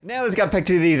Now let's get back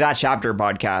to the That Chapter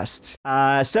podcast.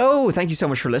 So thank you so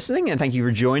much for listening, and thank you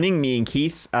for joining me and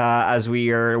Keith as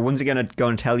we are once again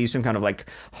going to tell you some kind of like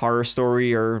horror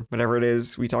story or whatever it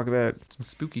is we talk about. Some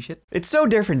spooky shit. It's so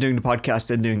different doing the podcast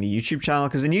than doing the YouTube channel,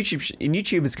 because in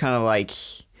YouTube it's kind of like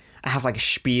I have like a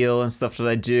spiel and stuff that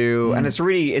I do, and it's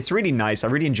really nice. I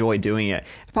really enjoy doing it.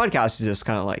 The podcast is just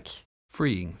kind of like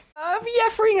freeing. Yeah,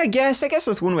 freeing. I guess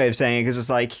that's one way of saying it, because it's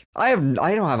like I don't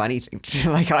have anything.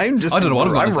 Like I'm just. I don't know what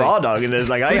I'm raw dogging this.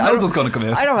 Like I know what's going to come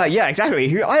out. I don't have. Yeah,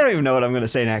 exactly. I don't even know what I'm going to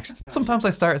say next. Sometimes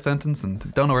I start a sentence and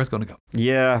don't know where it's going to go.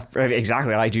 Yeah,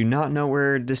 exactly. I do not know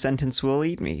where the sentence will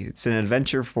lead me. It's an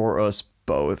adventure for us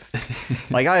both.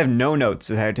 Like I have no notes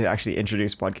of how to actually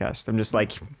introduce a podcast. I'm just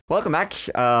like, welcome back.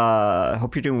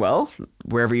 Hope you're doing well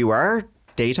wherever you are.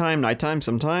 Daytime, nighttime,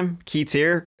 sometime. Keith's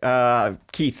here.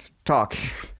 Keith, talk.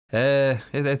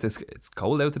 It's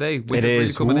cold out today. It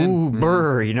is. Really coming Ooh, in.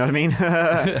 Brr, you know what I mean?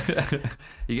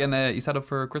 You set up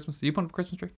for Christmas? Are you putting up a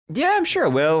Christmas tree? Yeah, I'm sure I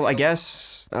will, I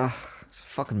guess. It's a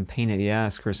fucking pain in the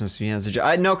ass, Christmas.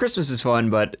 Yeah, no, Christmas is fun,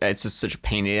 but it's just such a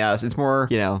pain in the ass. It's more,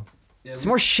 it's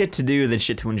more shit to do than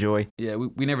shit to enjoy. Yeah,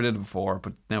 we never did it before,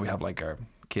 but now we have like our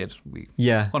kid. We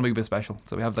want to make it a bit special.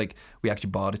 So we have we actually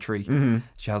bought a tree. Mm-hmm.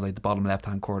 She has like the bottom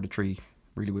left-hand corner of the tree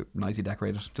really nicely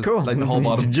decorated. Just cool. Like the whole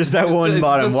bottom. Just that one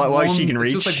bottom. What she can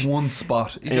reach. It's just like one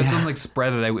spot. It just doesn't like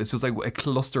spread it out. It's just like a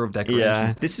cluster of decorations.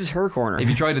 Yeah, this is her corner. If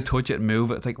you try to touch it and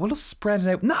move it, it's like, well, just spread it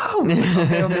out. No!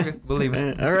 Okay. We'll leave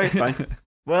it. All right, fine.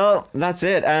 Well, that's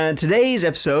it. Today's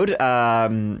episode,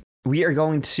 we are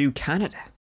going to Canada.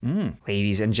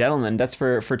 Ladies and gentlemen, that's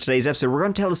for today's episode. We're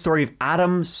going to tell the story of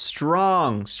Adam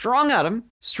Strong. Strong Adam.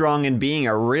 Strong in being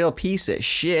a real piece of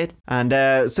shit. And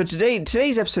so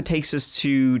today's episode takes us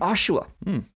to Oshawa.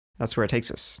 That's where it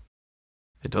takes us.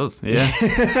 It does, yeah.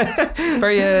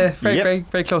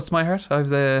 Very close to my heart.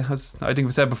 As I think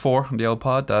we said before on the old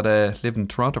pod, that lived in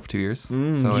Toronto for 2 years.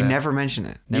 So, you never mention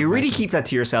it. You really keep that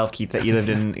to yourself, Keith, that you lived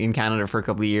in Canada for a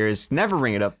couple of years. Never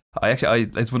bring it up.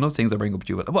 It's one of those things I bring up with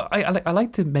you. Well, I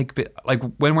like to make a bit, like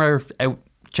when we're out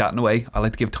chatting away, I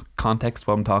like to give context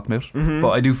what I'm talking about. Mm-hmm. But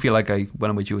I do feel like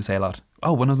when I'm with you, I say a lot.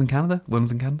 Oh, when I was in Canada? But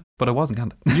I was in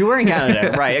Canada. You were in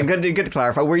Canada, right. And good to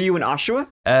clarify. Were you in Oshawa?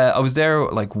 I was there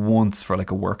like once for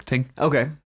like a work thing. Okay.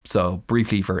 So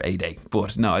briefly for a day.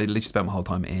 But no, I literally spent my whole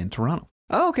time in Toronto.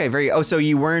 Oh, okay. So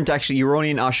you were only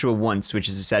in Oshawa once, which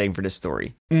is the setting for this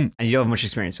story. And you don't have much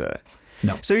experience with it.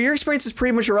 No. So your experience is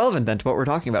pretty much irrelevant then to what we're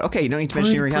talking about. Okay, you don't need to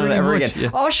mention you were in Canada ever again. Yeah.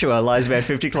 Oshawa lies about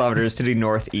 50 kilometers to the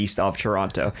northeast of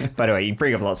Toronto. By the way, you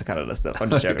bring up lots of Canada stuff.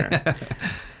 I'm just joking around.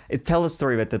 Tell a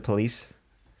story about the police.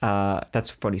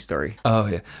 That's a funny story. Oh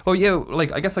yeah. Well, yeah.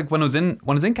 Like I guess like when I was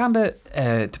in Canada,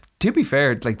 to be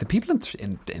fair, like the people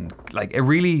in like it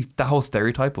really, the whole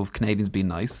stereotype of Canadians being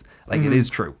nice, like it is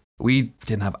true. We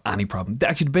didn't have any problem.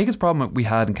 Actually, the biggest problem we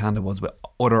had in Canada was with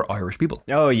other Irish people.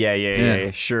 Oh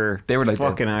yeah, sure. They were like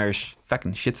fucking Irish,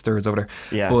 fucking shit stirrers over there.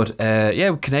 Yeah.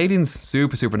 But Canadians,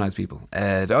 super nice people.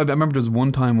 I remember there was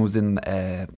one time I was in,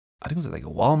 I think it was like a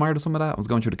Walmart or something like that. I was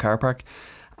going through the car park,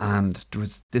 and there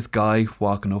was this guy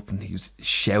walking up, and he was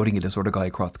shouting at this other guy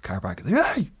across the car park. He's like,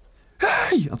 hey!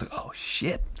 I was like, oh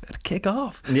shit, better kick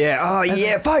off. Yeah,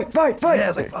 fight. Yeah, I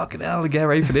was like, fucking hell, get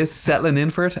ready for this, settling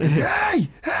in for it.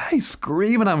 Hey,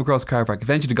 screaming at him across the car park.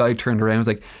 Eventually the guy turned around and was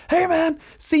like, hey man,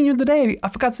 seen you today. I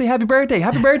forgot to say happy birthday,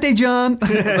 John.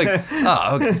 I was like,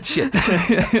 oh, okay, shit.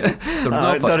 So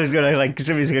I thought he was going to, like,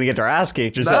 somebody's going to get their ass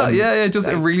kicked or something. Yeah, just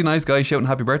a really nice guy shouting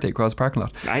happy birthday across the parking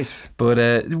lot. Nice.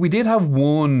 But we did have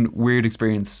one weird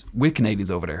experience with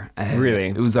Canadians over there. Really?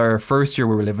 It was our first year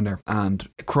we were living there, and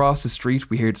across the street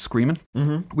we heard screaming.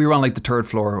 We were on like the third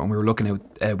floor and we were looking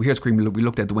out, we heard screaming, we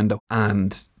looked out the window,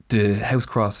 and the house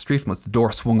across the street from us, the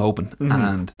door swung open,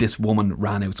 and this woman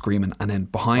ran out screaming, and then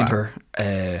behind her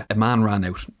a man ran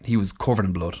out. He was covered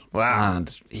in blood. Wow.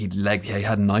 And he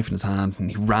had a knife in his hand, and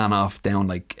he ran off down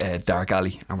like a dark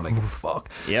alley, and we're like, fuck.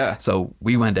 Yeah. So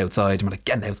we went outside and we're like,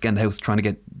 get in the house, trying to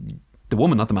get the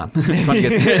woman, not the man.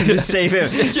 Just save him.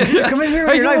 Come in here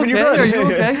with your knife and your blood. Are you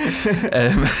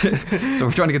okay? So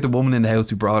we're trying to get the woman in the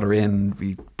house. We brought her in.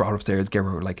 We brought her upstairs, gave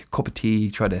her like a cup of tea,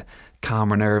 try to calm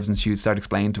her nerves, and she started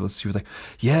explaining to us. She was like,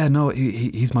 yeah, no,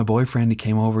 he's my boyfriend. He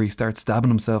came over, he started stabbing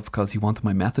himself because he wanted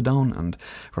my methadone. And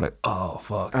we're like, oh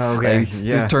fuck. Okay.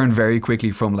 This turned very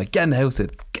quickly from like, get in the house to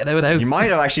get Get out of the house. You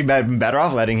might have actually been better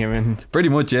off letting him in. Pretty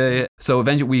much, yeah. So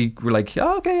eventually we were like,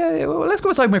 oh, okay, yeah, well, let's go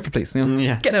outside and wait for police. You know?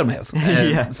 Yeah. Get out of my house.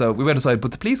 Yeah. So we went outside,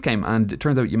 but the police came, and it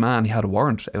turns out your man, he had a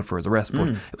warrant out for his arrest. But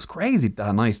it was crazy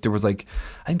that night. There was like,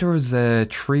 I think there was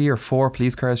 3 or 4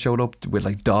 police cars showed up with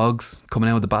like dogs coming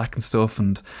out of the back and stuff,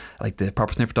 and like the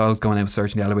proper sniffer dogs going out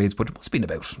searching the alleyways. But it must have been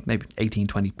about maybe 18,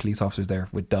 20 police officers there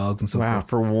with dogs and stuff. Wow,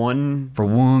 for one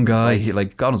Guy, he,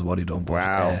 like, God knows what he'd done. But,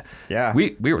 wow. Yeah.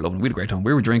 We were loving it. We had a great time.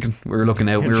 We were drinking. We were looking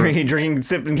out. We were drinking,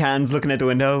 sipping cans, looking out the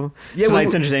window. Yeah,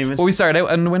 Tonight's entertainment. Well, we started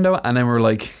out in the window, and then we were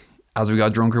like, as we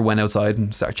got drunker, went outside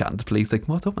and started chatting to the police, like,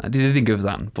 what's up, man? They didn't give us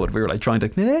that, but we were like trying to,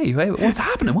 hey, what's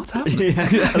happening?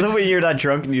 Yeah. I love when you're that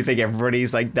drunk and you think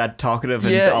everybody's like that talkative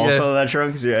and also that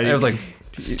drunk. So, I was like,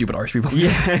 stupid Irish people.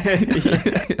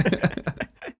 Yeah.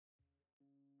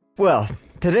 Well,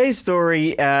 today's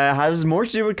story has more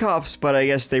to do with cops, but I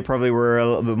guess they probably were a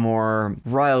little bit more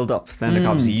riled up than the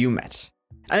cops you met.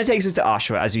 And it takes us to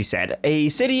Oshawa, as we said, a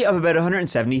city of about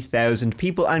 170,000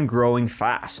 people and growing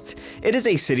fast. It is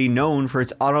a city known for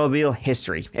its automobile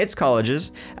history, its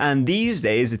colleges, and these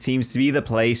days it seems to be the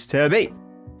place to be.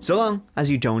 So long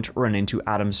as you don't run into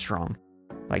Adam Strong,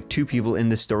 like 2 people in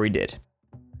this story did.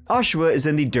 Oshawa is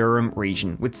in the Durham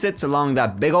region, which sits along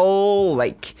that big ol'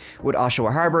 lake, with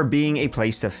Oshawa Harbour being a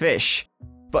place to fish.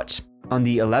 But on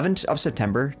the 11th of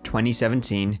September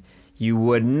 2017, you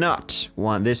would not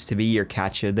want this to be your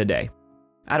catch of the day.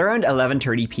 At around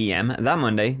 11:30 p.m. that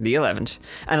Monday, the 11th,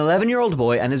 an 11-year-old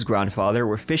boy and his grandfather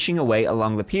were fishing away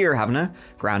along the pier having a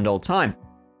grand old time.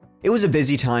 It was a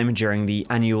busy time during the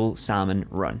annual salmon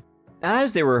run.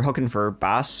 As they were hooking for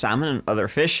bass, salmon, and other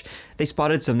fish, they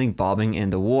spotted something bobbing in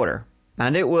the water.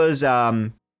 And it was,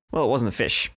 well, it wasn't a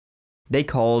fish. They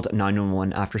called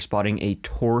 911 after spotting a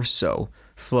torso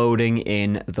floating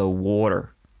in the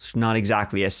water. It's not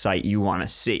exactly a sight you want to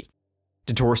see.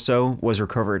 The torso was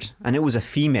recovered, and it was a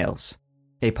female's.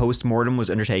 A post-mortem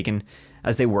was undertaken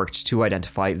as they worked to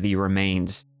identify the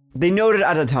remains. They noted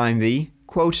at the time the,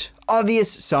 quote,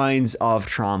 obvious signs of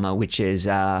trauma, which is,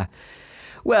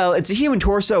 well, it's a human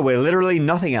torso with literally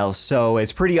nothing else, so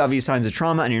it's pretty obvious signs of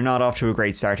trauma, and you're not off to a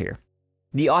great start here.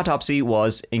 The autopsy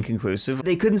was inconclusive.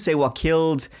 They couldn't say what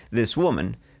killed this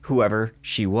woman, whoever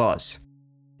she was.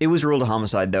 It was ruled a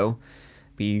homicide, though.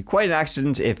 Be quite an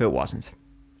accident if it wasn't.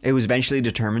 It was eventually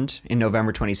determined in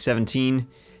November 2017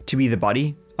 to be the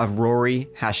body of Rory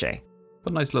Hache.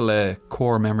 What a nice little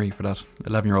core memory for that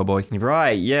 11-year-old boy.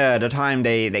 Right, yeah, at the time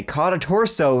they caught a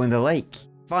torso in the lake.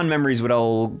 Fond memories with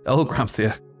old Gramps,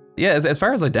 yeah. Yeah, as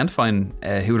far as identifying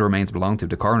who the remains belonged to,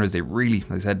 the coroners, they really,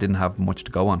 like I said, didn't have much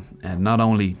to go on. And not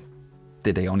only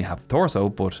did they only have the torso,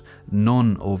 but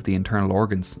none of the internal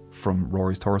organs from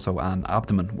Rory's torso and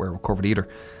abdomen were recovered either.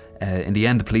 In the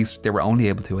end, the police, they were only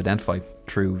able to identify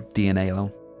through DNA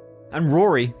alone. And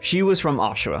Rory, she was from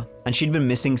Oshawa, and she'd been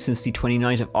missing since the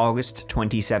 29th of August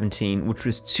 2017, which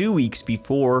was 2 weeks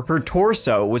before her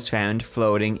torso was found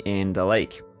floating in the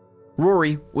lake.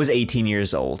 Rory was 18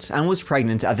 years old and was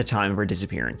pregnant at the time of her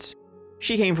disappearance.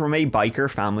 She came from a biker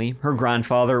family. Her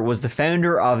grandfather was the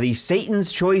founder of the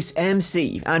Satan's Choice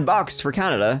MC and boxed for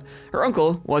Canada. Her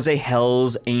uncle was a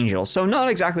Hell's Angel, so not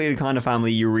exactly the kind of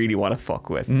family you really want to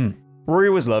fuck with. Rory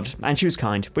was loved and she was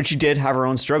kind, but she did have her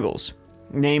own struggles,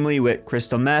 namely with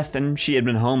crystal meth, and she had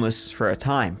been homeless for a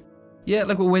time. Yeah,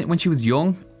 like when she was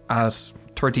young, at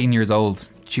 13 years old,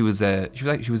 she was an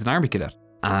army cadet.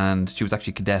 And she was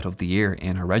actually cadet of the year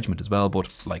in her regiment as well.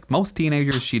 But like most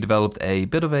teenagers, she developed a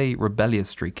bit of a rebellious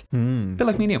streak. A bit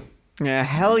like me and you. Yeah,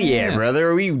 hell yeah,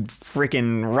 brother. We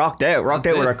freaking rocked out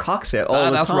with our cocks out all the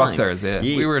time. That's rock stars, yeah.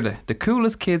 We were the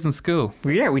coolest kids in school.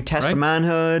 Yeah, we test the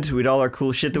manhood. We had all our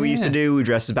cool shit that we used to do. We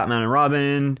dressed as Batman and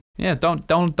Robin. Yeah, don't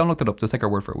look that up. Just take our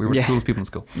word for it. We were the coolest people in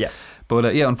school. Yeah.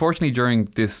 But yeah, unfortunately, during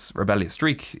this rebellious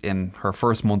streak, in her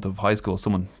first month of high school,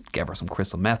 someone gave her some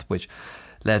crystal meth, which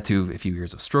led to a few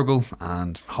years of struggle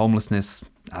and homelessness,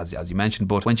 as you mentioned.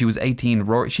 But when she was 18,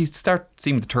 Rory, she started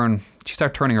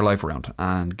turning her life around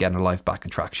and getting her life back on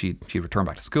track. She returned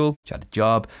back to school. She had a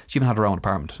job. She even had her own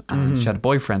apartment. And she had a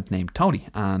boyfriend named Tony.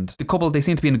 And the couple, they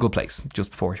seemed to be in a good place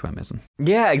just before she went missing.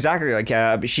 Yeah, exactly.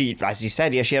 Like she, as you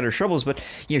said, she had her troubles, but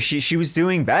she was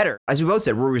doing better. As we both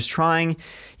said, Rory was trying.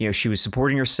 She was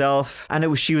supporting herself,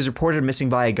 and she was reported missing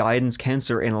by a guidance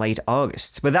counsellor in late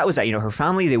August. But that was that. Her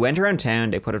family, they went around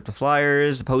town, they put up the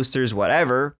flyers, the posters,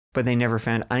 whatever, but they never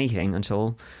found anything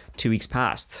until 2 weeks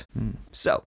passed.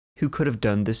 So, who could have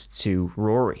done this to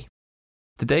Rory?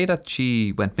 The day that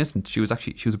she went missing, she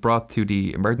was brought to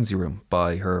the emergency room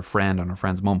by her friend and her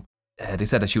friend's mum. They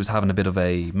said that she was having a bit of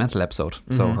a mental episode.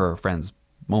 So her friend's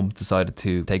mum decided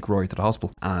to take Rory to the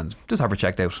hospital and just have her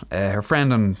checked out. Her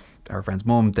friend and her friend's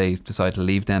mum, they decided to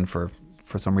leave then for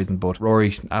some reason, but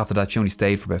Rory, after that, she only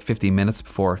stayed for about 15 minutes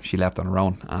before she left on her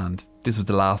own, and this was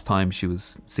the last time she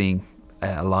was seen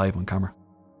alive on camera.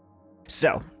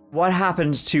 So, what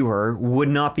happened to her would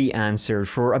not be answered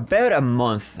for about a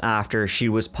month after she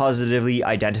was positively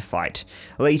identified,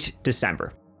 late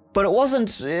December. But it wasn't,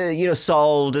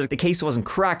 solved. The case wasn't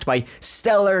cracked by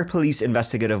stellar police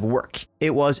investigative work.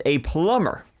 It was a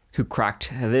plumber who cracked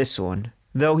this one,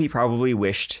 though he probably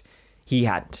wished he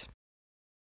hadn't.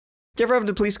 Did you ever have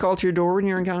the police call to your door when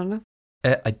you were in Canada?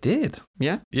 I did.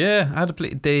 Yeah? Yeah, I had a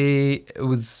police. It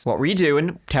was... What were you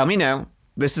doing? Tell me now.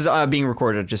 This is being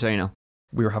recorded, just so you know.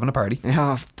 We were having a party.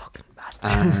 Oh, fucking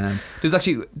bastard.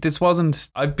 This wasn't...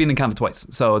 I've been in Canada twice.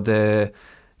 So the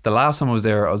last time I was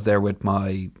there with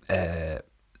my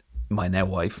my now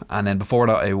wife. And then before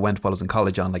that, I went while I was in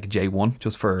college on like a J1,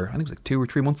 just for, I think it was like 2 or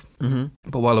 3 months. Mm-hmm.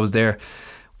 But while I was there,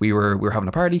 we were having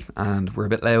a party and we were a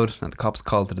bit loud, and the cops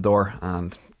called to the door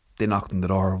and they knocked on the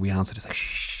door. We answered. It's like,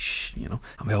 shh, and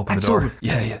we opened the door.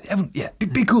 Yeah, Evan,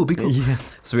 be cool. Yeah.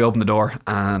 So we opened the door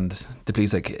and the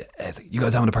police like, you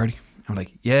guys having a party? I'm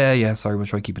like, yeah, sorry, we'll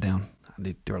try to keep it down. And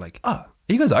they were like, are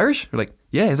you guys Irish? We're like,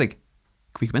 yeah. He's like,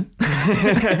 can we come in?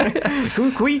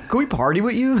 can we party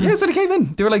with you? Yeah, so they came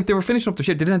in. They were finishing up their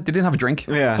shit. They didn't have a drink.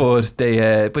 Yeah. But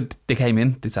they came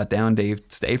in, they sat down, they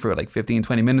stayed for like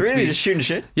 15-20 minutes. Really? Just shooting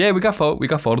shit? Yeah, we got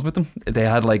photos with them. They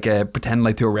had like pretend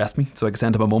like to arrest me so I could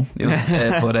send to my mum,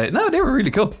 but no, they were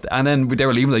really cool. And then they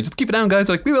were leaving, like, just keep it down, guys.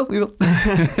 Like, we will.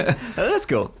 That's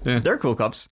cool. Yeah. They're cool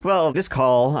cops. Well, this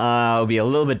call will be a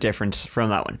little bit different from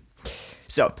that one.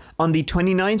 So, on the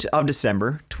 29th of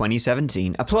December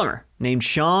 2017, a plumber named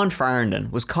Sean Farndon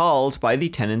was called by the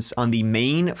tenants on the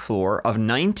main floor of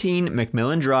 19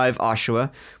 Macmillan Drive,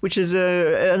 Oshawa, which is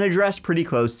an address pretty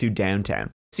close to downtown.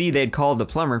 See, they'd called the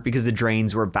plumber because the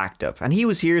drains were backed up, and he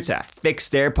was here to fix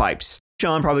their pipes.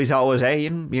 Sean probably thought it was,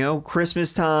 hey,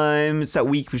 Christmas time, it's that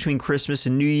week between Christmas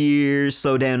and New Year's,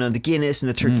 slow down on the Guinness and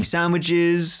the turkey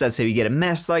sandwiches, that's how you get a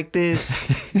mess like this.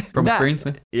 From experience,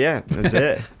 eh? Yeah, that's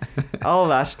it. All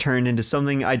that turned into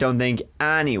something I don't think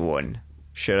anyone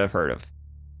should have heard of.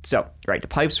 So, right, the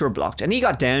pipes were blocked, and he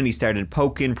got down, he started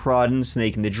poking, prodding,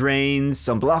 snaking the drains,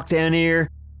 some block down here.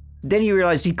 Then he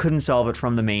realised he couldn't solve it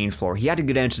from the main floor. He had to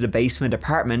go down to the basement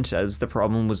apartment as the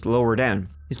problem was lower down.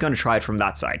 He's going to try it from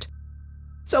that side.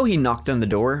 So he knocked on the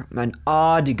door, an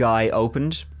odd guy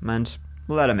opened and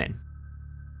let him in.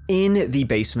 In the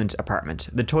basement apartment,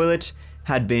 the toilet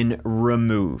had been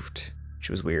removed,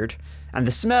 which was weird, and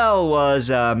the smell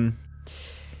was,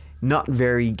 not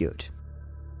very good.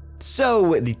 So,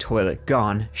 with the toilet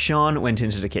gone, Sean went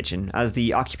into the kitchen as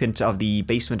the occupant of the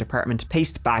basement apartment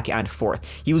paced back and forth.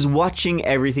 He was watching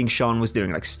everything Sean was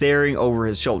doing, like staring over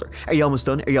his shoulder. Are you almost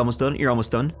done? Are you almost done? You're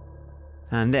almost done?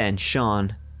 And then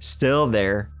Sean, still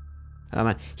there,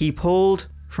 he pulled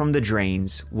from the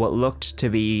drains what looked to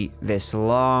be this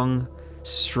long,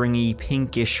 stringy,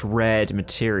 pinkish red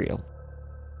material.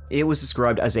 It was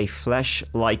described as a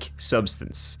flesh-like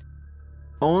substance.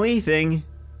 Only thing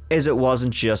is it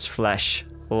wasn't just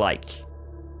flesh-like.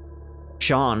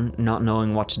 Sean, not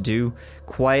knowing what to do,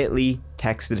 quietly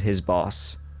texted his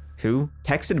boss, who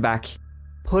texted back,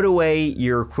 "Put away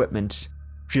your equipment,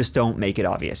 just don't make it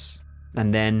obvious."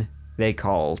 And then they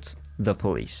called the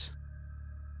police.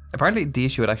 Apparently the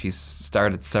issue had actually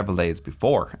started several days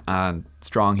before, and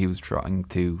Strong, he was trying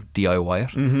to DIY it.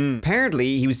 Mm-hmm.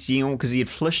 Apparently he was, because he had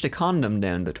flushed a condom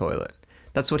down the toilet.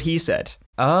 That's what he said.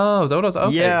 Oh, is that what it was?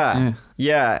 Okay.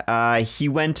 Yeah. He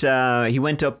went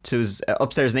up to his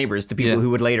upstairs neighbours, the people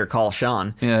who would later call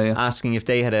Sean, asking if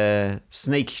they had a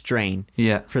snake drain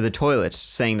for the toilet,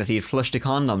 saying that he had flushed a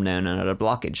condom down and had a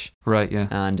blockage. Right, yeah.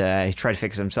 And he tried to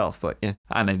fix it himself, but yeah.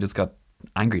 And he just got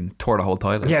angry and tore the whole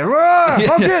toilet. Yeah,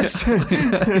 fuck this!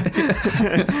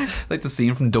 Like the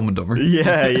scene from Dumb and Dumber.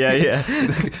 Yeah.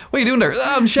 What are you doing there?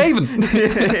 I'm shaving.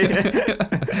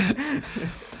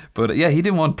 But yeah, he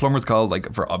didn't want plumbers called,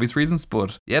 like, for obvious reasons,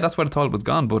 but yeah, that's why the toilet was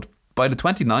gone. But by the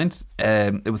 29th,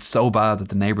 it was so bad that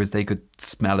the neighbours, they could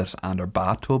smell it, and their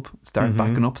bathtub started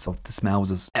backing up, so the smell was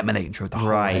just emanating throughout the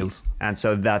whole house. And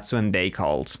so that's when they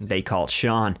called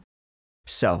Sean.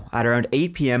 So, at around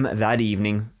 8 p.m. that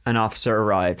evening, an officer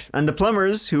arrived, and the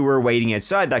plumbers, who were waiting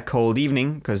outside that cold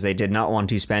evening, because they did not want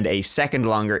to spend a second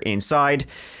longer inside,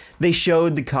 they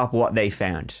showed the cop what they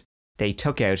found. They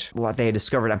took out what they had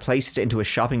discovered and placed it into a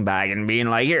shopping bag and being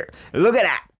like, "Here, look at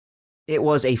that." It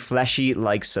was a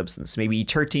fleshy-like substance, maybe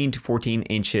 13 to 14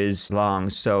 inches long,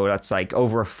 so that's like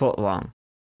over a foot long.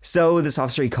 So this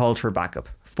officer, he called for backup.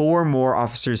 4 more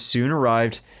officers soon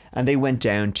arrived, and they went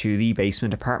down to the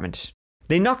basement apartment.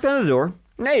 They knocked on the door.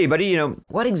 Hey, buddy,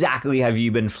 what exactly have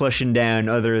you been flushing down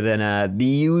other than the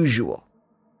usual?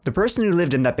 The person who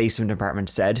lived in that basement apartment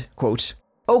said, quote,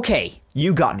 "Okay,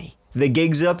 you got me. The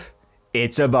gig's up.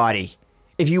 It's a body.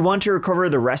 If you want to recover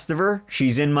the rest of her,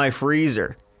 she's in my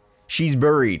freezer. She's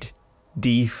buried.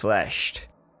 Defleshed."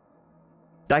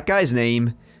 That guy's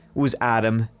name was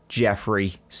Adam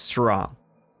Jeffrey Strong.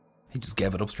 He just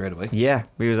gave it up straight away. Yeah,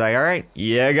 he was like, all right,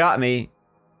 you got me.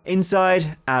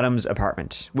 Inside Adam's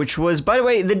apartment, which was, by the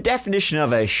way, the definition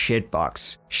of a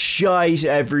shitbox. Shite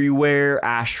everywhere,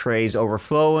 ashtrays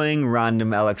overflowing,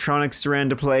 random electronics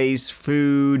around the place,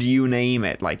 food, you name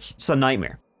it. Like, it's a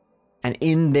nightmare. And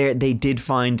in there, they did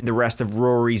find the rest of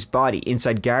Rory's body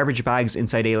inside garbage bags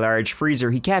inside a large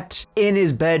freezer he kept in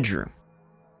his bedroom.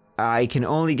 I can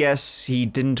only guess he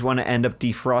didn't want to end up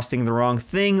defrosting the wrong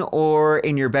thing or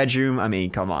in your bedroom. I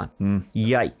mean, come on.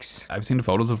 Yikes. I've seen the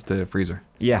photos of the freezer.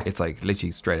 Yeah. It's like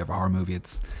literally straight out of a horror movie.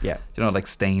 It's, yeah, like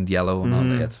stained yellow and all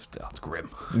that. It's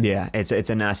grim. Yeah, it's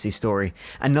a nasty story.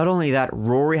 And not only that,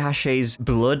 Rory Hachey's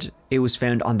blood, it was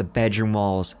found on the bedroom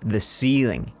walls, the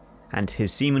ceiling, and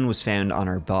his semen was found on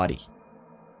her body.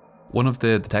 One of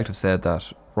the detectives said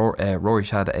that Rory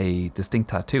had a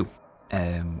distinct tattoo.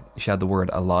 She had the word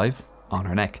alive on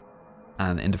her neck,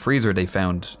 and in the freezer they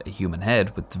found a human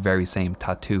head with the very same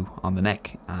tattoo on the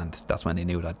neck, and that's when they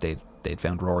knew that they'd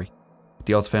found Rory.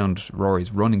 They also found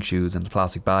Rory's running shoes in the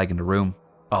plastic bag in the room,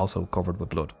 also covered with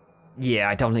blood. Yeah,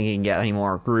 I don't think you can get any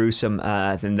more gruesome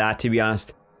than that, to be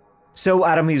honest. So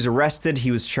Adam, he was arrested.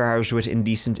 He was charged with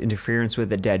indecent interference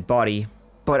with a dead body,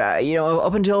 but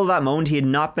up until that moment he had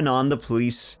not been on the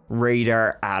police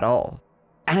radar at all.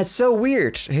 And it's so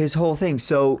weird, his whole thing.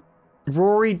 So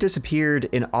Rory disappeared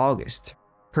in August.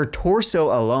 Her torso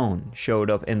alone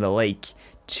showed up in the lake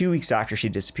 2 weeks after she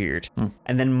disappeared.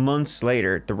 And then months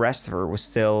later, the rest of her was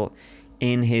still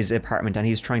in his apartment, and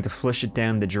he was trying to flush it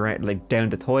down down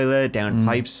the toilet, down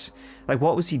pipes. Like,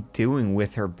 what was he doing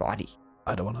with her body?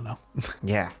 I don't want to know.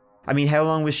 Yeah. I mean, how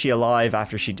long was she alive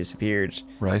after she disappeared?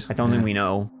 Right. I don't think we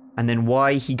know. And then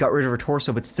why he got rid of her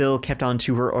torso but still kept on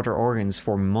to her other organs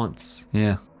for months.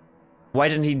 Yeah. Why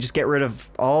didn't he just get rid of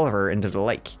all of her into the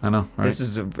lake? I know, right?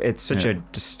 It's such a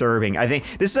disturbing. I think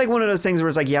this is like one of those things where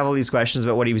it's like you have all these questions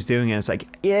about what he was doing, and it's like,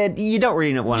 yeah, you don't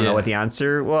really want to know what the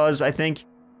answer was, I think.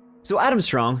 So Adam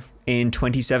Strong, in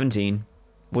 2017,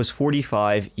 was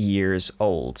 45 years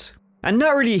old. And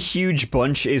not really a huge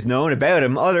bunch is known about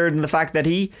him other than the fact that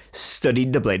he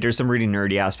studied the blade. There's some really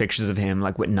nerdy ass pictures of him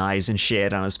like with knives and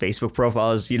shit on his Facebook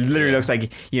profiles. He literally looks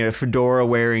like, fedora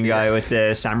wearing guy with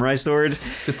the samurai sword.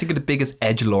 Just think of the biggest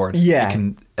edgelord you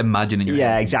can imagine in your head.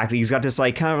 Yeah, exactly. He's got this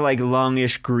like kind of like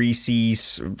longish, greasy,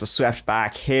 swept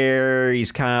back hair.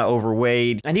 He's kind of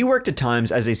overweight. And he worked at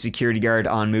times as a security guard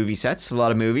on movie sets. A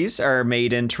lot of movies are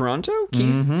made in Toronto,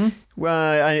 Keith.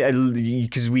 Well,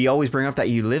 because we always bring up that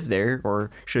you live there, or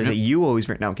should I say you always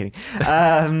bring... No, I'm kidding.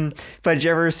 But did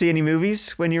you ever see any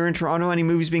movies when you were in Toronto? Any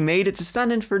movies being made? It's a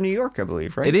stand-in for New York, I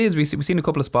believe, right? It is. We've seen a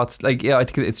couple of spots. Like, yeah, I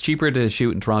think it's cheaper to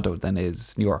shoot in Toronto than it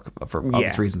is New York for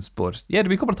obvious reasons. But yeah, there'd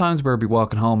be a couple of times where I'd be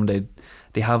walking home and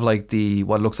they have like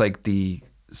what looks like the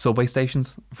subway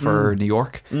stations for New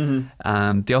York.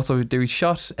 And they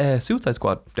shot Suicide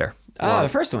Squad there. The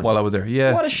first one? While I was there,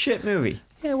 yeah. What a shit movie.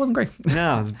 Yeah, it wasn't great.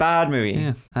 No, it's a bad movie.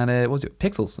 Yeah, and it was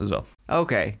Pixels as well.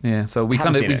 Okay. Yeah, so we've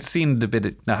seen the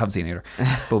bit. No, I haven't seen it either.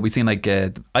 But we've seen like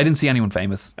I didn't see anyone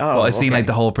famous. But I've seen like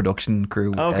the whole production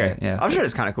crew. Okay. Yeah, I'm sure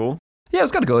it's kind of cool. Yeah, it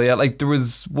was kind of cool. Yeah, like there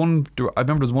was one. I remember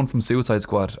there was one from Suicide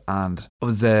Squad, and I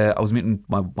was meeting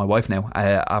my wife now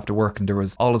after work, and there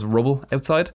was all this rubble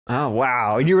outside. Oh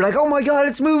wow! And you were like, "Oh my god,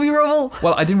 it's movie rubble!"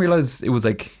 Well, I didn't realize it was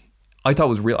like. I thought it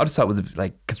was real. I just thought it was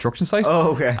like construction site.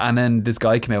 Oh, okay. And then this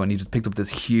guy came out and he just picked up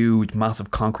this huge, massive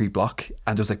concrete block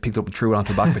and just like picked up and threw it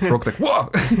onto the back of the truck. It's like, whoa!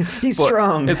 He's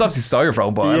strong. It's obviously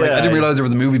styrofoam, but I didn't realize there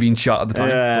was a movie being shot at the time.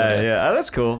 Yeah. Oh, that's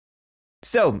cool.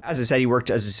 So, as I said, he worked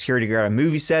as a security guard on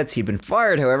movie sets. He'd been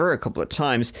fired, however, a couple of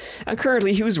times. And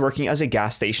currently he was working as a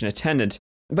gas station attendant.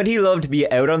 But he loved to be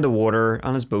out on the water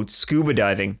on his boat scuba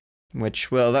diving. Which,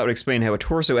 well, that would explain how a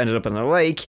torso ended up in the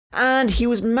lake. And he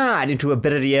was mad into a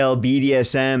bit of the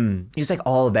BDSM. He was like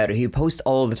all about it. He would post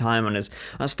all the time on his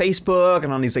Facebook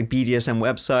and on these like BDSM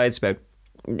websites about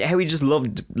how he just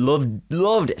loved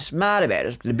it, mad about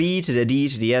it. The B to the D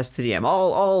to the S to the M,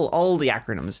 all the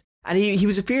acronyms. And he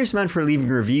was a fierce man for leaving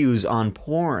reviews on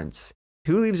porns.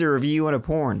 Who leaves a review on a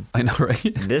porn? I know,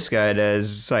 right? This guy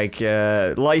does. Like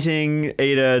lighting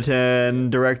 8 out of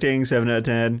 10, directing 7 out of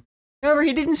 10. However,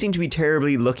 he didn't seem to be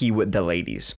terribly lucky with the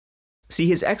ladies. See,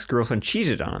 his ex-girlfriend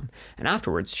cheated on him, and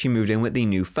afterwards she moved in with the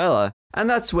new fella, and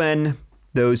that's when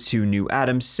those who knew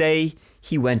Adam say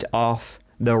he went off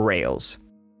the rails.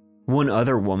 One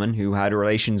other woman who had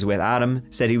relations with Adam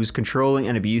said he was controlling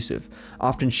and abusive,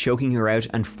 often choking her out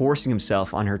and forcing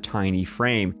himself on her tiny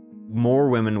frame. More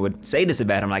women would say this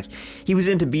about him, like he was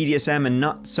into BDSM and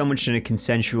not so much in a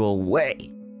consensual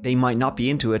way. They might not be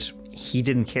into it, he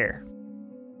didn't care.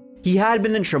 He had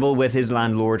been in trouble with his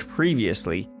landlord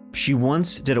previously. She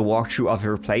once did a walkthrough of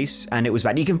her place and it was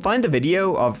bad. You can find the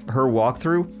video of her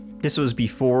walkthrough. This was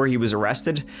before he was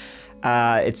arrested.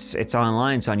 It's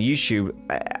online, it's on YouTube,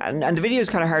 and the video is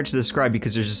kind of hard to describe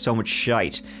because there's just so much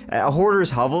shite. A hoarder's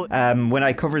hovel. When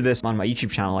I covered this on my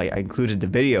YouTube channel, I included the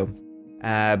video.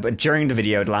 But during the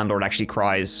video, the landlord actually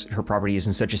cries her property is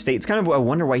in such a state. It's kind of, I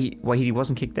wonder why he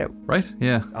wasn't kicked out. Right?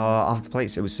 Yeah. Off the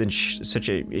place. It was in such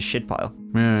a shit pile.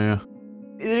 Yeah.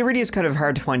 It really is kind of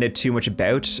hard to find out too much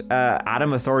about.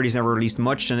 Adam, authorities never released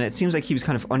much, and it seems like he was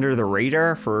kind of under the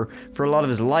radar for a lot of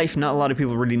his life. Not a lot of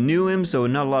people really knew him, so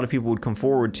not a lot of people would come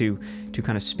forward to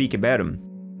kind of speak about him.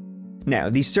 Now,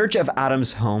 the search of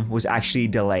Adam's home was actually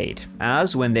delayed,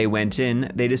 as when they went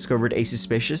in, they discovered a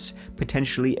suspicious,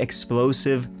 potentially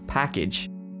explosive package.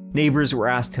 Neighbors were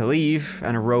asked to leave,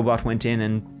 and a robot went in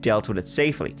and dealt with it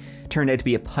safely. It turned out to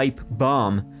be a pipe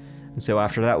bomb, and so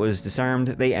after that was disarmed,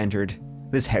 they entered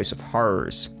this house of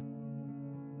horrors.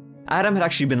 Adam had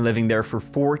actually been living there for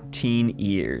 14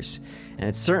 years, and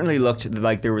it certainly looked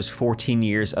like there was 14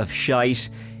 years of shite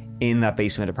in that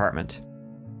basement apartment.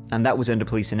 And that was when the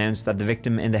police announced that the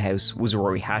victim in the house was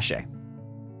Rory Hache.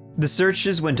 The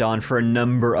searches went on for a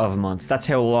number of months. That's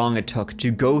how long it took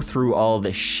to go through all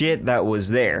the shit that was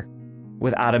there,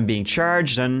 with Adam being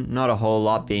charged and not a whole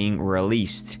lot being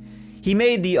released. He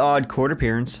made the odd court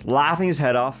appearance, laughing his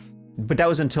head off, but that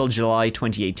was until July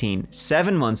 2018,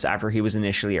 7 months after he was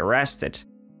initially arrested.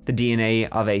 The DNA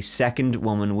of a second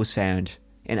woman was found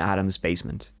in Adam's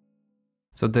basement.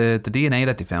 So the DNA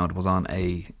that they found was on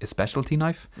a specialty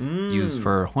knife used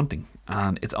for hunting,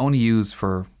 and it's only used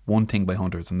for one thing by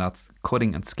hunters, and that's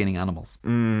cutting and skinning animals.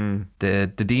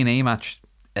 The DNA match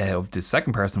of the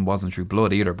second person wasn't through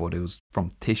blood either, but it was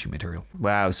from tissue material.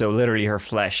 Wow, so literally her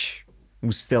flesh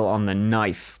was still on the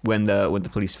knife when the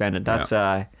police found it. That's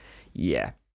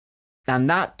yeah. And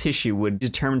that tissue would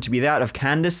determine to be that of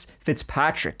Candace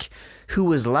Fitzpatrick, who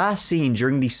was last seen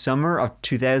during the summer of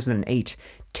 2008,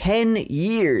 10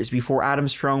 years before Adam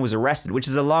Strong was arrested, which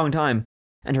is a long time,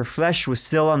 and her flesh was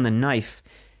still on the knife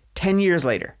 10 years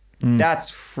later.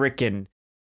 That's freaking...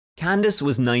 Candace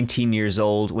was 19 years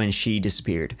old when she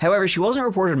disappeared. However, she wasn't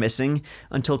reported missing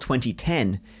until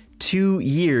 2010, 2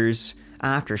 years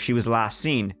after she was last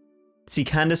seen. See,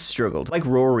 Candace struggled, like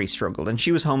Rory struggled, and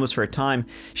she was homeless for a time.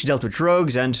 She dealt with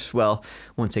drugs and, well,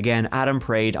 once again, Adam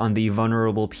preyed on the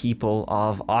vulnerable people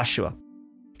of Oshawa.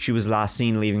 She was last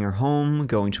seen leaving her home,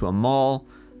 going to a mall,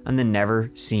 and then never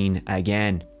seen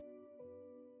again.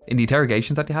 In the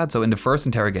interrogations that they had, so in the first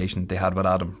interrogation they had with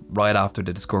Adam, right after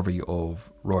the discovery of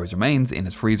Rory's remains in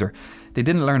his freezer, they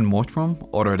didn't learn much from him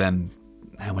other than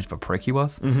how much of a prick he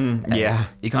was. Yeah.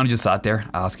 He kind of just sat there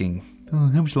asking,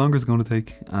 how much longer is it going to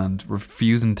take? And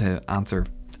refusing to answer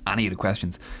any of the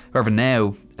questions. However,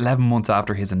 now, 11 months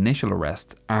after his initial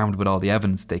arrest, armed with all the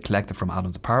evidence they collected from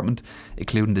Adam's apartment,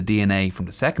 including the DNA from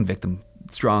the second victim,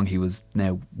 Strong, he was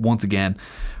now once again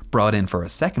brought in for a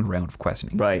second round of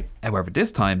questioning. Right. However,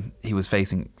 this time he was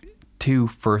facing 2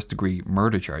 first-degree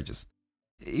murder charges.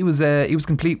 He was a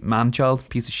complete man-child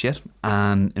piece of shit,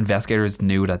 and investigators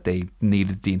knew that they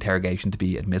needed the interrogation to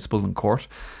be admissible in court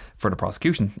for the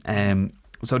prosecution.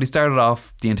 So they started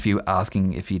off the interview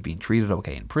asking if he'd been treated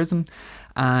okay in prison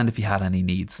and if he had any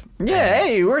needs. Yeah,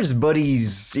 hey, we're just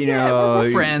buddies, you know.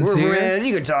 We're friends we're here. Friends.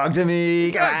 You can talk to me.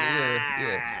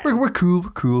 Yeah. We're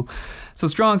cool. So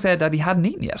Strong said that he hadn't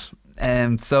eaten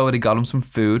yet. So they got him some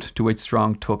food, to which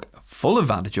Strong took full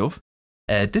advantage of.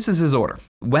 This is his order.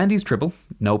 Wendy's triple,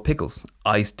 no pickles.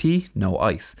 Iced tea, no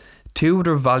ice. 2 of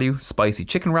their value spicy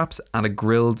chicken wraps and a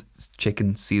grilled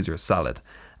chicken Caesar salad.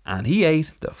 And he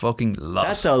ate the fucking lot.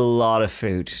 That's a lot of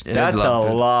food. That's a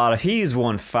lot of... He's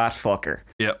one fat fucker.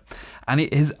 Yep. And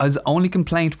his only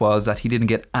complaint was that he didn't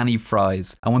get any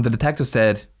fries. And when the detective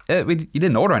said, you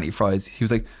didn't order any fries, he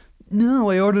was like, no,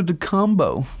 I ordered a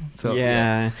combo. So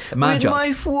yeah. With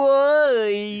my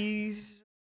fries.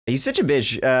 He's such a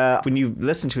bitch. When you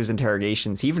listen to his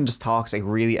interrogations, he even just talks like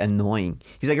really annoying.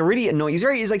 He's like a really annoying.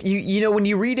 He's like, you know, when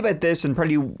you read about this and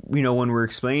probably, you know, when we're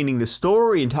explaining the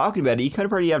story and talking about it, you kind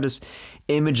of probably have this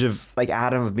image of like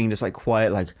Adam of being just like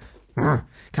quiet, like,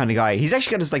 kind of guy. He's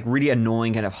actually got this like really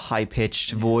annoying kind of high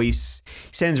pitched voice.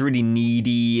 He sounds really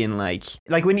needy and like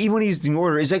when he's doing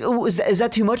order, he's like, oh, is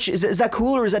that too much? Is that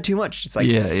cool or is that too much? It's like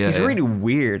he's really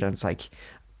weird, and it's like,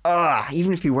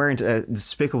 even if you weren't a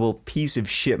despicable piece of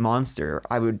shit monster,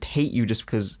 I would hate you just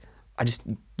because you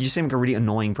just seem like a really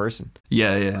annoying person.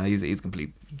 Yeah. He's a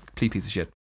complete piece of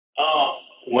shit.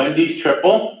 Wendy's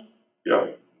triple. Yeah,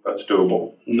 that's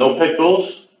doable. No pickles.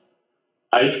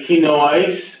 Iced tea, no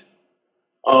ice.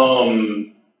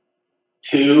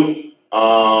 2,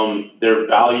 their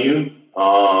value,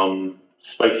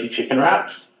 spicy chicken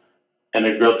wraps, and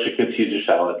a grilled chicken Caesar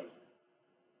salad.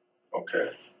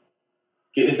 Okay.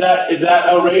 Is that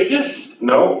outrageous?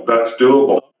 No, that's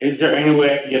doable. Is there any way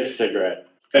I can get a cigarette?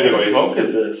 Anyway, What smoke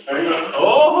is this?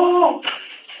 Oh,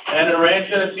 and a ranch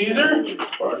and a Caesar?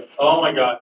 Oh my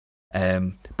God.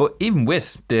 But even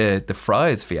with the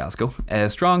fries fiasco,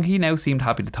 Strong, he now seemed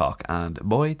happy to talk, and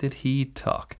boy did he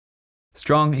talk.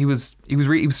 Strong, he was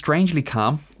strangely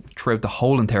calm throughout the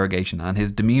whole interrogation, and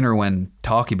his demeanor when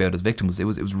talking about his victims, it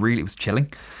was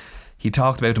chilling. He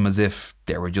talked about them as if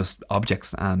they were just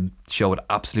objects and showed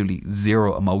absolutely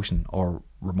zero emotion or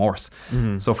remorse.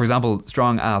 Mm-hmm. So, for example,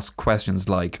 Strong asked questions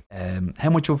like, how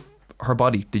much of her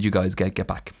body did you guys get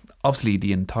back? Obviously,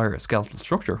 the entire skeletal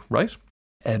structure, right?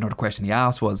 Another question he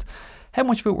asked was, how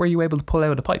much of it were you able to pull out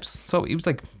of the pipes? So he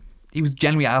was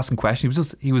genuinely asking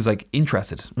questions. He was like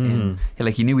interested.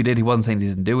 He knew he did. He wasn't saying he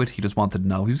didn't do it. He just wanted to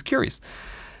know. He was curious.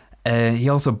 He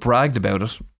also bragged about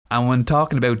it. And when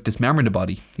talking about dismembering the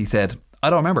body, he said, I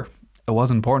don't remember. It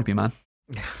wasn't important to me, man.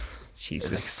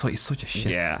 Jesus. He's such a shit.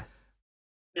 Yeah.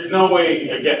 There's no way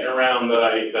of getting around that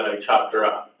I chopped her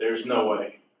up. There's no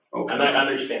way. Okay. And I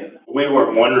understand that. We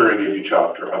weren't wondering if you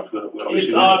chopped her up.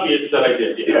 It's obvious that I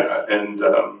did, yeah. Yeah, and...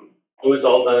 it was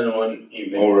all done in one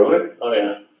evening. Oh, really? Oh,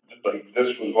 yeah. Like,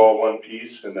 this was all one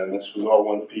piece, and then this was all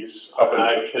one piece?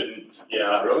 I couldn't,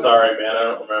 yeah. Really? Sorry, man, I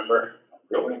don't remember.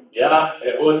 Really? Yeah,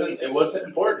 it wasn't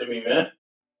important to me, man.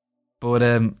 But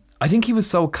I think he was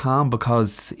so calm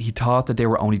because he thought that they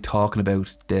were only talking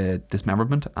about the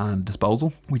dismemberment and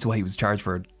disposal, which is why he was charged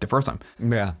for the first time.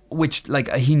 Yeah. Which,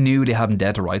 he knew they hadn't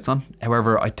dead to rights on.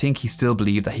 However, I think he still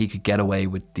believed that he could get away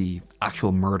with the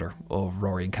actual murder of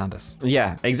Rory and Candace.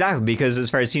 Yeah, exactly. Because as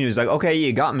far as he was like, okay,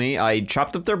 you got me. I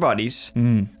chopped up their bodies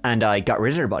and I got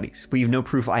rid of their bodies. But you have no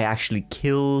proof I actually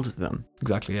killed them.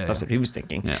 Exactly, yeah. That's what he was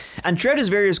thinking. Yeah. And throughout his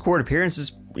various court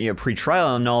appearances,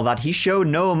 pre-trial and all that, he showed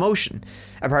no emotion,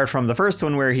 apart from the first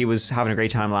one where he was having a great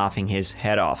time laughing his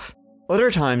head off. Other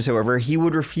times, however, he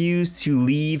would refuse to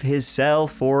leave his cell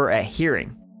for a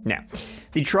hearing. Now,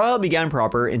 the trial began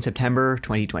proper in September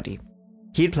 2020.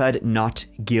 He had pled not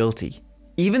guilty,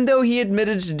 even though he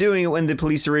admitted to doing it when the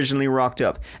police originally rocked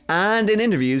up. And in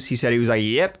interviews, he said he was like,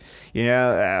 yep,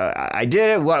 I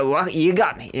did it, what, you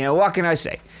got me, what can I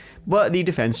say? But the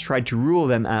defense tried to rule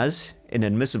them as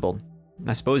inadmissible.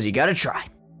 I suppose you gotta try.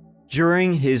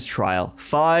 During his trial,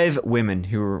 5 women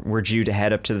who were due to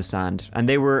head up to the stand, and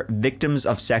they were victims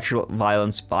of sexual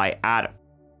violence by Adam.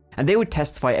 And they would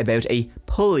testify about a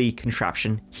pulley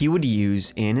contraption he would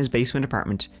use in his basement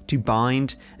apartment to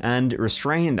bind and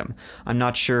restrain them. I'm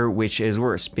not sure which is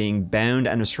worse, being bound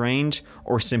and restrained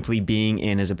or simply being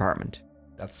in his apartment.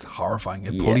 That's horrifying.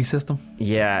 A pulley system?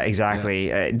 Yeah, exactly.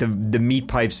 Yeah. The meat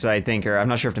pipes, I think, I'm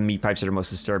not sure if the meat pipes are the most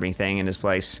disturbing thing in this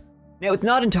place. Now, it's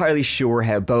not entirely sure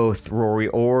how both Rory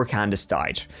or Candace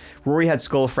died. Rory had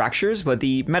skull fractures, but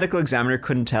the medical examiner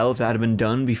couldn't tell if that had been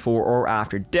done before or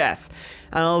after death.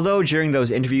 And although during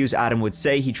those interviews Adam would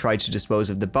say he tried to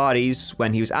dispose of the bodies,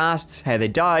 when he was asked how they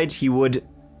died, he would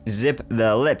zip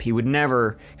the lip. He would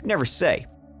never say.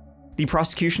 The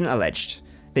prosecution alleged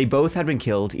they both had been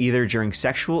killed either during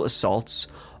sexual assaults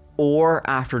or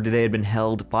after they had been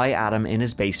held by Adam in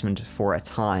his basement for a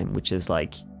time, which is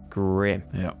grim.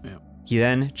 Yeah. He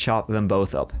then chopped them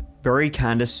both up, buried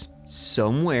Candace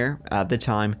somewhere at the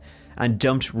time, and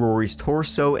dumped Rory's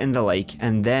torso in the lake,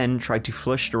 and then tried to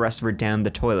flush the rest of her down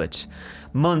the toilet,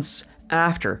 months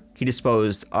after he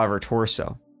disposed of her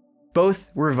torso.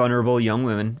 Both were vulnerable young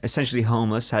women, essentially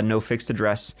homeless, had no fixed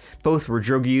address. Both were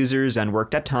drug users and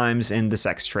worked at times in the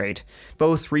sex trade.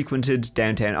 Both frequented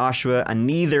downtown Oshawa, and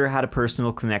neither had a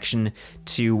personal connection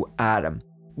to Adam.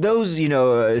 Those,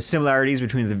 similarities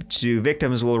between the two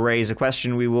victims will raise a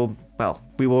question we will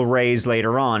raise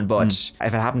later on, but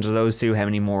if it happened to those two, how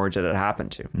many more did it happen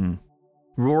to?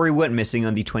 Rory went missing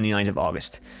on the 29th of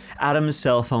August. Adam's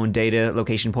cell phone data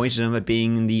location pointed him at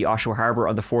being in the Oshawa Harbour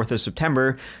on the 4th of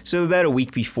September, so about a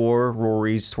week before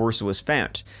Rory's torso was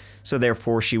found. So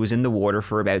therefore she was in the water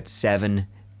for about 7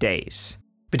 days.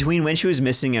 Between when she was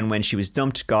missing and when she was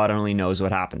dumped, God only knows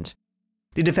what happened.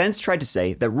 The defense tried to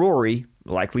say that Rory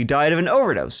likely died of an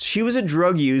overdose. She was a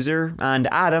drug user, and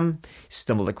Adam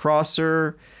stumbled across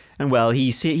her, and well,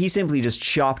 he simply just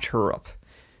chopped her up.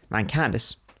 And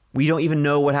Candace, we don't even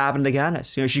know what happened to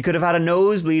Candace. She could have had a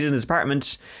nosebleed in his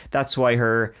apartment. That's why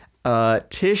her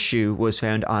tissue was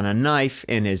found on a knife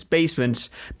in his basement,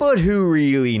 but who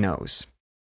really knows?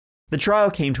 The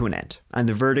trial came to an end, and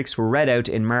the verdicts were read out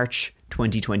in March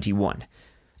 2021.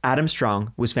 Adam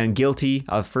Strong was found guilty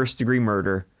of first-degree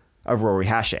murder of Rory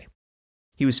Hache.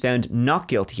 He was found not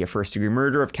guilty of first-degree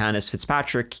murder of Candace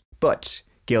Fitzpatrick, but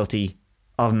guilty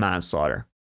of manslaughter.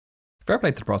 Fair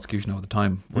play to the prosecution over the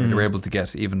time, where they were able to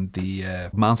get even the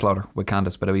manslaughter with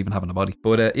Candace without even having a body.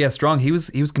 But Strong, he was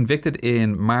convicted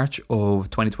in March of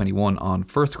 2021 on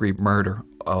first-degree murder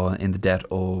in the death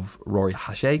of Rory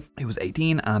Hache. He was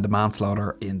 18, and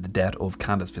manslaughter in the death of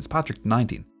Candace Fitzpatrick,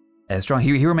 19. Strong,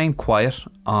 he remained quiet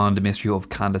on the mystery of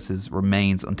Candace's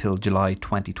remains until July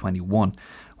 2021,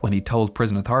 when he told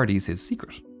prison authorities his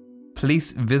secret.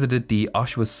 Police visited the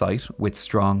Oshawa site with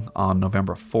Strong on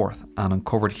November 4th and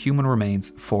uncovered human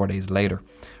remains 4 days later.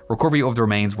 Recovery of the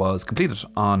remains was completed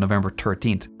on November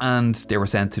 13th, and they were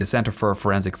sent to the Centre for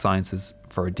Forensic Sciences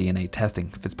for DNA testing.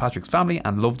 Fitzpatrick's family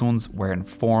and loved ones were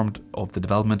informed of the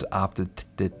development after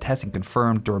the testing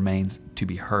confirmed the remains to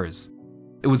be hers.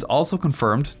 It was also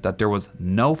confirmed that there was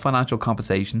no financial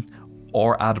compensation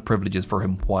or added privileges for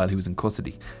him while he was in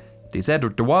custody. They said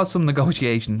there was some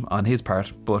negotiation on his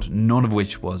part, but none of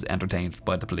which was entertained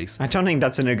by the police. I don't think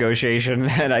that's a negotiation,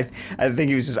 and I think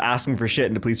he was just asking for shit,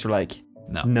 and the police were like,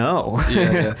 no.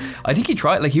 Yeah. I think he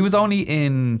tried. Like, he was only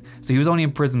in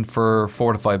prison for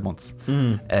 4 to 5 months.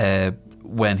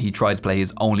 When he tried to play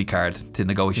his only card to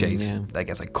negotiate, I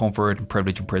guess, like comfort and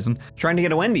privilege in prison. Trying to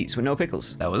get a Wendy's with no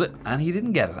pickles. That was it. And he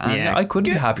didn't get it. And I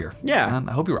couldn't be happier. Yeah. And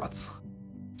I hope he rots.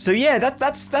 So yeah,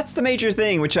 that's the major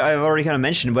thing, which I've already kind of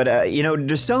mentioned. But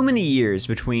there's so many years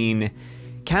between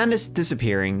Candace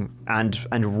disappearing and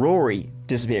Rory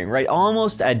disappearing, right?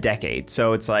 Almost a decade.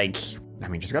 So it's like, I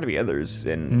mean, there's got to be others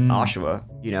in Oshawa,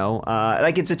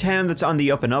 like it's a town that's on the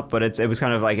up and up, but it was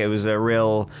kind of like, it was a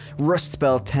real Rust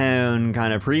Belt town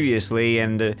kind of previously,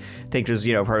 and I think there's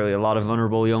probably a lot of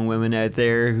vulnerable young women out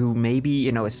there who maybe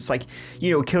it's just like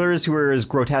killers who are as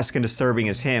grotesque and disturbing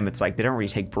as him. It's like they don't really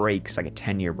take breaks. Like a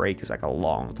 10-year break is like a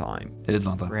long time. It is a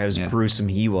long time. For how gruesome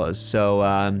he was. So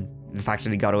the fact that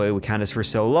he got away with Candace for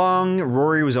so long,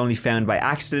 Rory was only found by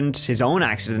accident, his own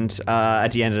accident,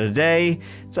 at the end of the day.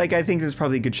 It's like, I think there's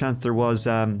probably a good chance there was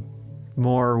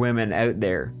more women out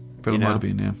there. But it might have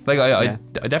been, yeah. Like, I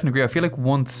definitely agree. I feel like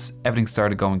once everything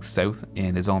started going south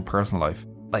in his own personal life,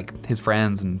 like his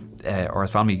friends and or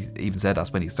his family even said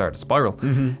that's when he started to spiral.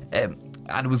 And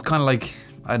it was kind of like,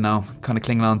 I don't know, kind of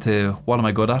clinging on to what am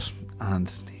I good at? And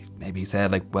maybe he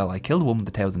said, like, well, I killed a woman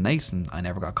in 2008 and I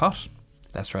never got caught.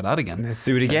 Let's try that again. Let's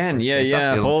do it again.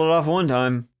 Pull it off one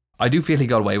time. I do feel he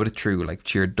got away with it through like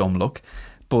sheer dumb luck,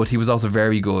 but he was also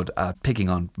very good at picking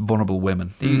on vulnerable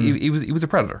women. He was a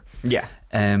predator. Yeah.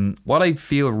 What I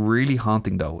feel really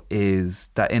haunting though is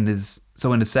that in his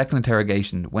second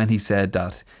interrogation, when he said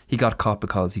that he got caught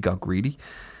because he got greedy,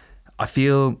 I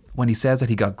feel when he says that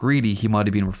he got greedy, he might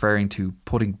have been referring to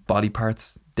putting body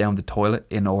parts down the toilet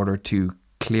in order to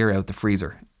clear out the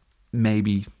freezer,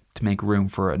 maybe to make room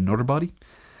for another body.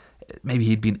 Maybe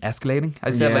he'd been escalating.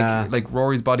 I said like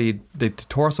Rory's body, the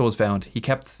torso was found. He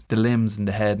kept the limbs and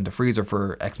the head in the freezer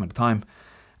for X amount of time,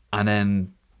 and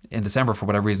then in December, for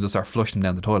whatever reason, just start flushing them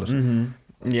down the toilet.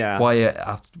 Yeah.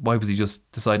 Why was he just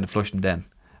deciding to flush them then?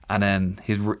 And then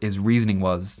his reasoning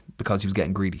was because he was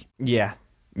getting greedy. Yeah.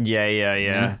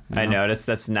 I know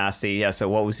that's nasty. Yeah. So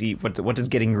what was he? What does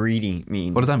getting greedy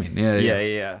mean? What does that mean?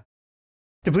 Yeah.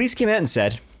 The police came out and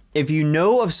said, if you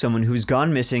know of someone who's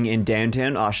gone missing in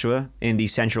downtown Oshawa, in the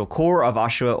central core of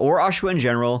Oshawa, or Oshawa in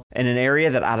general, in an area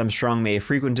that Adam Strong may have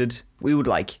frequented, we would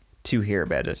like to hear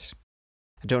about it.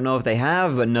 I don't know if they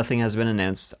have, but nothing has been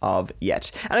announced of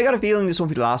yet. And I got a feeling this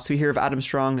won't be the last we hear of Adam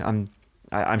Strong.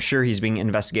 I'm sure he's being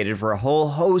investigated for a whole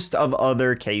host of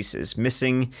other cases,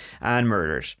 missing and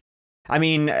murdered. I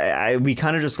mean, we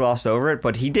kind of just glossed over it,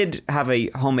 but he did have a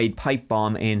homemade pipe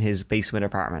bomb in his basement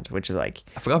apartment, which is like...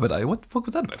 I forgot about that. What the fuck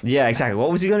was that about? Yeah, exactly.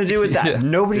 What was he going to do with that?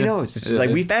 Nobody knows. It's just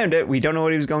like, we found it. We don't know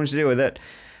what he was going to do with it.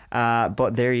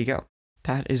 But there you go.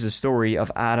 That is the story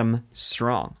of Adam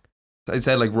Strong. I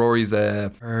said, like, Rory's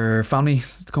her family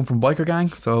come from a biker gang,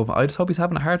 so I just hope he's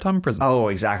having a hard time in prison. Oh,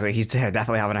 exactly. He's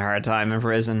definitely having a hard time in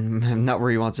prison. Not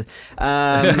where he wants it.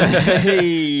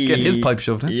 Get his pipe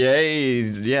shoved in.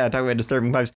 Yeah, talk about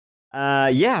disturbing pipes.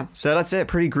 So that's it.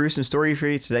 Pretty gruesome story for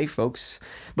you today, folks.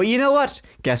 But you know what?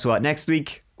 Guess what? Next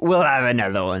week, we'll have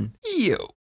another one.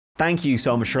 Yo. Thank you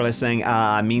so much for listening.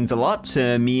 It means a lot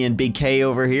to me and Big K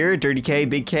over here. Dirty K,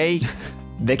 Big K.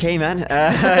 The K man.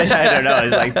 I don't know. I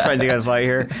was like trying to get a fly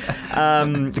here.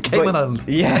 The K man.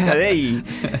 Yeah, hey.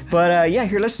 But yeah,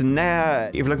 here, listen.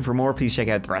 If you're looking for more, please check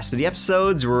out the rest of the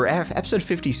episodes. We're at episode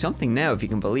 50 something now, if you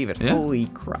can believe it. Yeah. Holy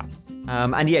crap.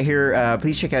 And yeah, here,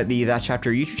 please check out the That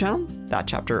Chapter YouTube channel. That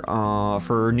Chapter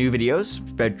for new videos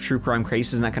about true crime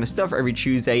cases and that kind of stuff every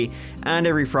Tuesday and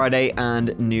every Friday,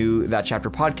 and new That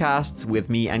Chapter podcasts with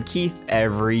me and Keith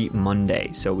every Monday.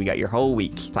 So we got your whole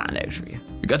week planned out for you.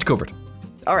 We got you covered.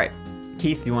 All right,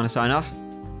 Keith, you want to sign off?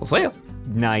 We'll see ya.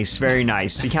 Nice, very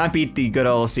nice. You can't beat the good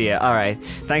old see ya. All right,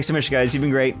 thanks so much, guys. You've been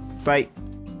great. Bye.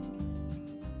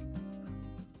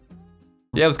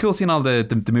 Yeah, it was cool seeing all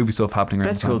the movie stuff happening.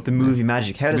 That's cool. The movie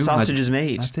magic. How the sausage is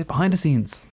made. That's it. Behind the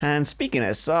scenes. And speaking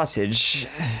of sausage,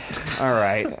 all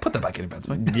right. Put that back in your pants,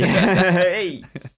 mate. Yeah. Hey.